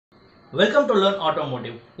Welcome to Learn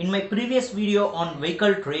Automotive. In my previous video on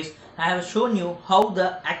vehicle trace, I have shown you how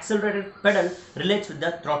the accelerated pedal relates with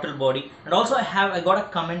the throttle body, and also I got a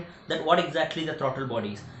comment that what exactly the throttle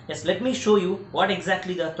body is. Yes, let me show you what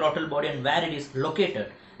exactly the throttle body and where it is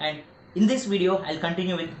located. And in this video, I'll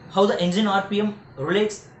continue with how the engine RPM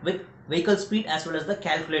relates with vehicle speed as well as the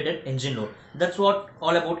calculated engine load. That's what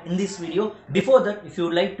all about in this video. Before that, if you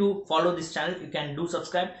would like to follow this channel, you can do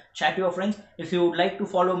subscribe, chat to your friends. If you would like to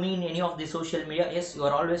follow me in any of the social media, yes, you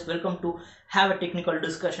are always welcome to have a technical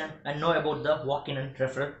discussion and know about the walk-in and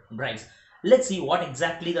referral drives. Let's see what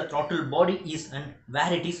exactly the throttle body is and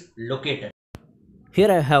where it is located.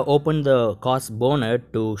 Here I have opened the car's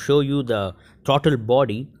bonnet to show you the throttle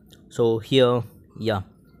body. So here,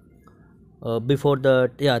 before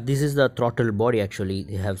that, this is the throttle body actually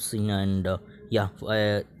you have seen. And so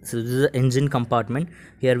this is the engine compartment.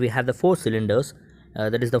 Here we have the 4 cylinders,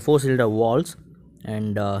 that is the 4-cylinder valves.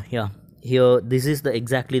 And here this is the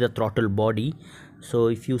exactly the throttle body. So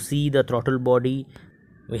if you see the throttle body,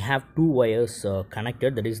 we have 2 wires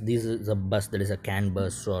connected. That is, this is a bus, that is a CAN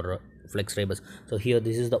bus or flex ray bus. So here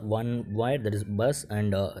this is the one wire, that is bus,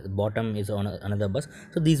 and bottom is on another bus.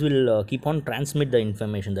 So these will keep on transmit the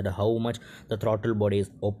information that how much the throttle body is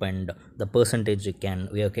opened, the percentage we can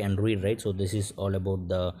read, right? So this is all about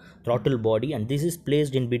the throttle body, and this is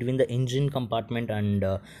placed in between the engine compartment and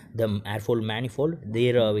the airfoil manifold.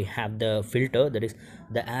 There we have the filter, that is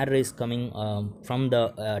the air is coming from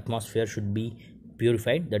the atmosphere should be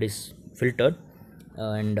purified, that is filtered.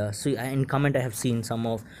 So in comment I have seen some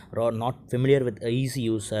of not familiar with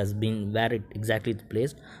ECUs has been where it exactly is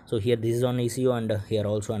placed. So here this is on ECU, and here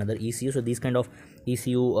also another ECU. So these kind of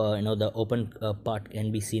ECU, the open part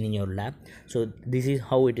can be seen in your lab. So this is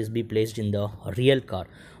how it is be placed in the real car.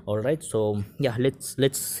 All right, so yeah,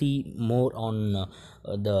 let's see more on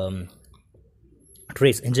the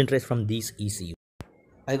engine trace from these ECU.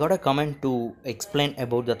 I got a comment to explain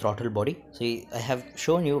about the throttle body. See, I have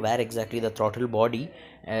shown you where exactly the throttle body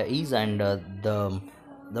is, and the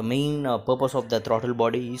main purpose of the throttle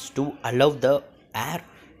body is to allow the air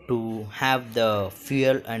to have the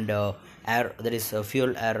fuel and air, that is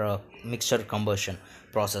fuel air mixture combustion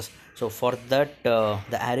process. So for that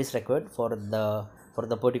the air is required. For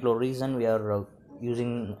the particular reason we are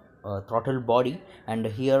using throttle body. And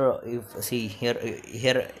here, if see here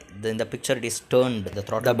in the picture, it is turned, the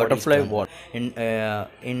throttle, the butterfly wall in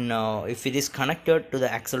if it is connected to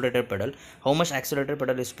the accelerator pedal, how much accelerator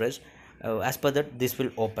pedal is pressed, as per that this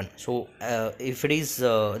will open. So if it is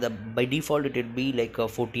by default it will be like a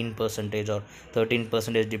 14% or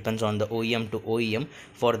 13%, depends on the OEM to OEM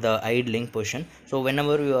for the idling position. So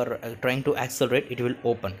whenever you are trying to accelerate, it will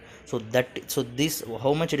open. So this,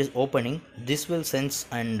 how much it is opening, this will sense,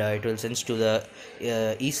 and it will sense to the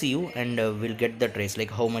ECU, and will get the trace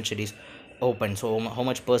like how much it is open. So how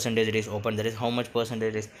much percentage it is open, that is how much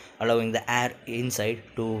percentage is allowing the air inside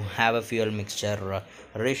to have a fuel mixture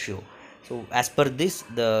ratio. So as per this,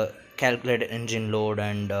 the calculated engine load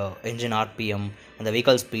and engine RPM and the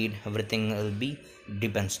vehicle speed, everything will be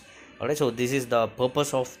depends. Alright, so this is the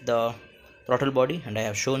purpose of the throttle body, and I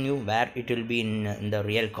have shown you where it will be in the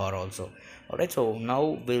real car also. Alright, so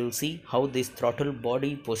now we'll see how this throttle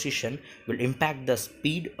body position will impact the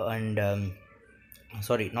speed and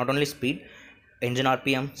not only speed, engine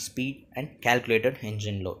RPM, speed, and calculated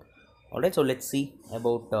engine load. Alright, so let's see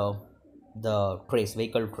about the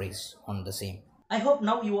vehicle trace on the same. I hope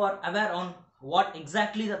now you are aware on what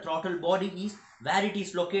exactly the throttle body is, where it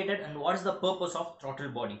is located, and what is the purpose of throttle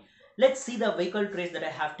body. Let's see the vehicle trace that I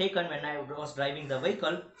have taken when I was driving the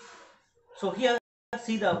vehicle. So here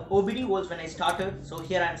see the OBD volts when I started. So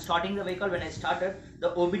here I am starting the vehicle. When I started,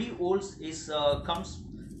 the OBD volts is comes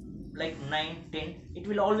like 9, 10. It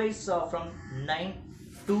will always from 9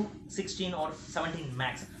 to 16 or 17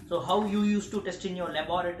 max. So how you used to test in your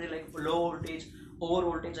laboratory, like low voltage, over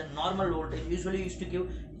voltage, and normal voltage, usually used to give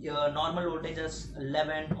normal voltages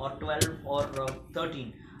 11 or 12 or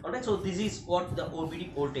 13. Alright, so this is what the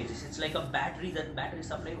OBD voltage is. It's like a battery, that battery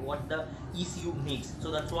supply what the ECU needs. So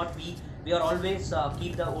that's what we are always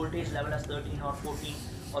keep the voltage level as 13 or 14,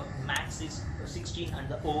 or max is 16, and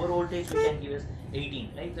the over voltage we can give as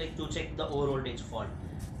 18, right? Like to check the over voltage fault.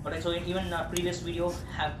 Alright, so in even previous video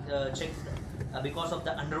have checked because of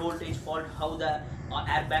the under voltage fault, how the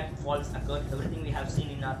airbag faults occurred. Everything we have seen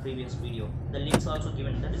in our previous video. The links also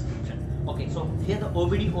given in the description. Okay, so here the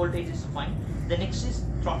OBD voltage is fine. The next is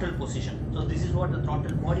throttle position. So this is what the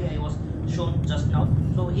throttle body I was shown just now.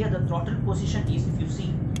 So here the throttle position is, if you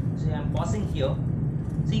see, I am pausing here.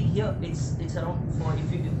 See here, it's around for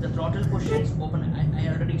if the throttle position is open. I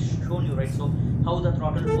already shown you, right? So how the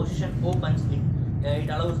throttle position opens, it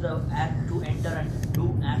allows the air to enter and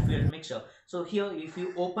do air fuel mixture. So here if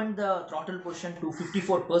you open the throttle position to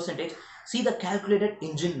 54%, see the calculated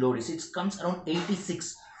engine load is it comes around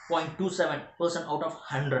 86.27% out of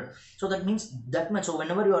 100. So that means that much. So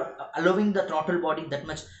whenever you are allowing the throttle body, that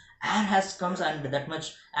much air has comes and that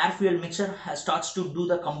much air fuel mixture has starts to do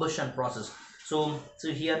the combustion process. So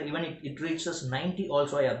here even it reaches 90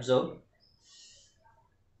 also, I observed.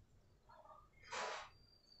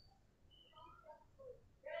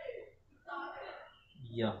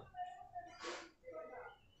 Yeah.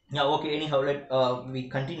 Yeah, okay, anyhow, we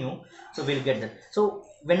continue. So we'll get that. So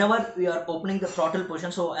whenever we are opening the throttle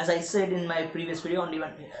position, so as I said in my previous video, only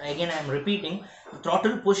one again I am repeating, the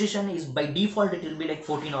throttle position is by default it will be like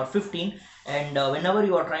 14 or 15, and whenever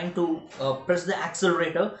you are trying to press the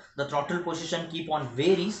accelerator, the throttle position keep on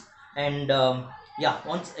varies, and yeah,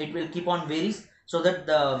 once it will keep on varies, so that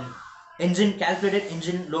the engine calculated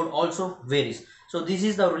engine load also varies. So this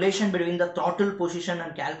is the relation between the throttle position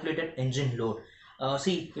and calculated engine load.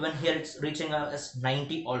 See, even here it's reaching as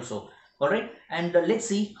 90 also. Alright, and let's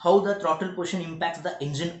see how the throttle position impacts the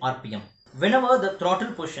engine RPM. Whenever the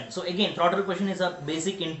throttle position, so again throttle position is a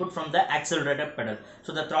basic input from the accelerator pedal.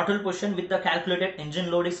 So the throttle position with the calculated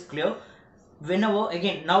engine load is clear. Whenever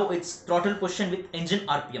again now it's throttle position with engine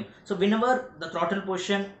RPM. So whenever the throttle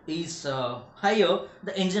position is higher,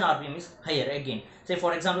 the engine RPM is higher again. Say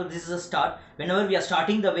for example, this is a start. Whenever we are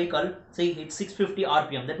starting the vehicle, say it's 650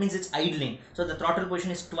 RPM, that means it's idling. So the throttle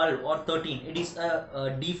position is 12 or 13. It is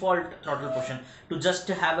a default throttle position to just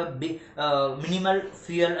have a big minimal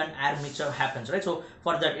fuel and air mixture happens, right? So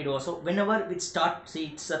for that it was, so whenever it start,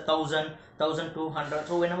 see it's 1,200.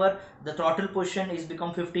 So whenever the throttle position is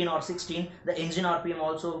become 15 or 16, the engine RPM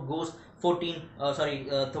also goes 14 to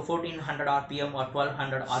 1400 RPM or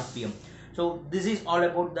 1200 RPM. So this is all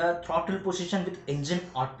about the throttle position with engine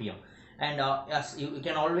RPM. And yes, you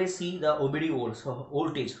can always see the OBD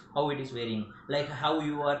voltage, how it is varying, like how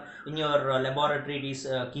you are in your laboratory, it is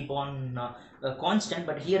keep on constant,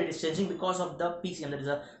 but here it is changing because of the PCM, that is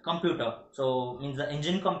a computer. So means the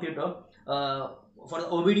engine computer, for the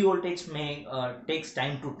OBD voltage may takes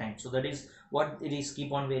time to time. So that is what it is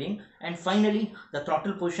keep on varying. And finally the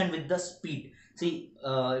throttle position with the speed. See,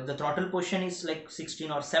 if the throttle position is like 16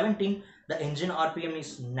 or 17, the engine RPM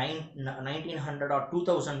is 1900 or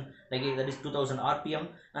 2000, like that is 2000 RPM,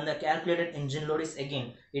 and the calculated engine load is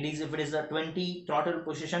again, it is, if it is a 20 throttle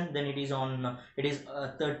position, then it is on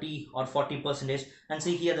 30 or 40%. And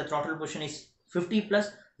see here the throttle position is 50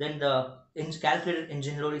 plus, then the calculated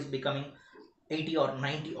engine load is becoming 80 or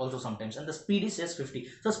 90 also sometimes, and the speed is just 50.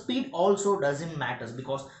 So speed also doesn't matters,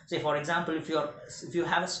 because say for example, if you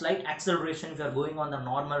have a slight acceleration, if you are going on the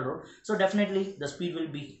normal road, so definitely the speed will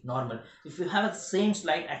be normal. If you have a same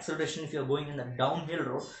slight acceleration, if you are going in the downhill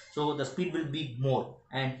road, so the speed will be more.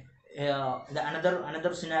 And the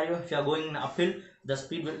another scenario, if you are going in uphill, the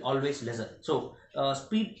speed will always lesser. So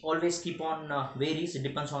speed always keep on varies, it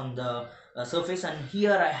depends on the surface. And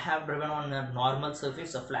here I have driven on a normal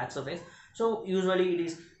surface, a flat surface. So usually it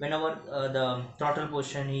is whenever the throttle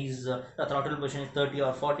position is 30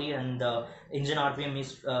 or 40, and the engine RPM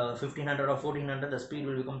is 1500 or 1400, the speed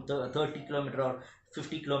will become 30 kilometer or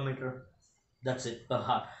 50 kilometer, that's it, per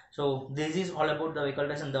hour. So this is all about the vehicle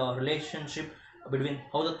test and the relationship between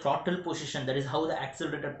how the throttle position, that is how the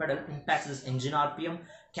accelerator pedal impacts this engine RPM,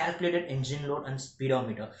 calculated engine load, and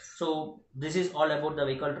speedometer. So this is all about the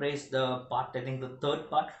vehicle race, the part, I think the third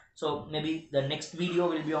part. So maybe the next video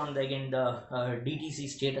will be on the, again the DTC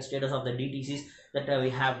status of the DTCs that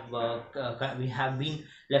we have been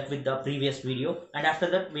left with the previous video. And after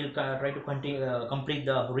that we'll try to continue complete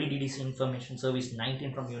the DTC information service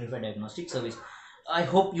 19 from Unified Diagnostic Service. I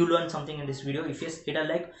hope you learned something in this video. If yes, hit a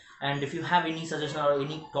like, and if you have any suggestion or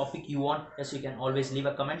any topic you want, yes, you can always leave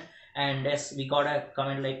a comment. And yes, we got a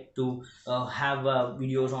comment like to have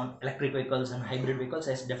videos on electric vehicles and hybrid vehicles.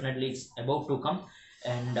 Yes, definitely it's about to come.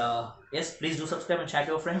 And yes, please do subscribe and chat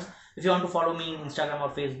to your friends. If you want to follow me in Instagram or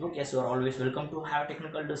Facebook, yes, you are always welcome to have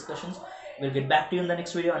technical discussions. We'll get back to you in the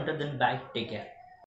next video. Until then, bye, take care.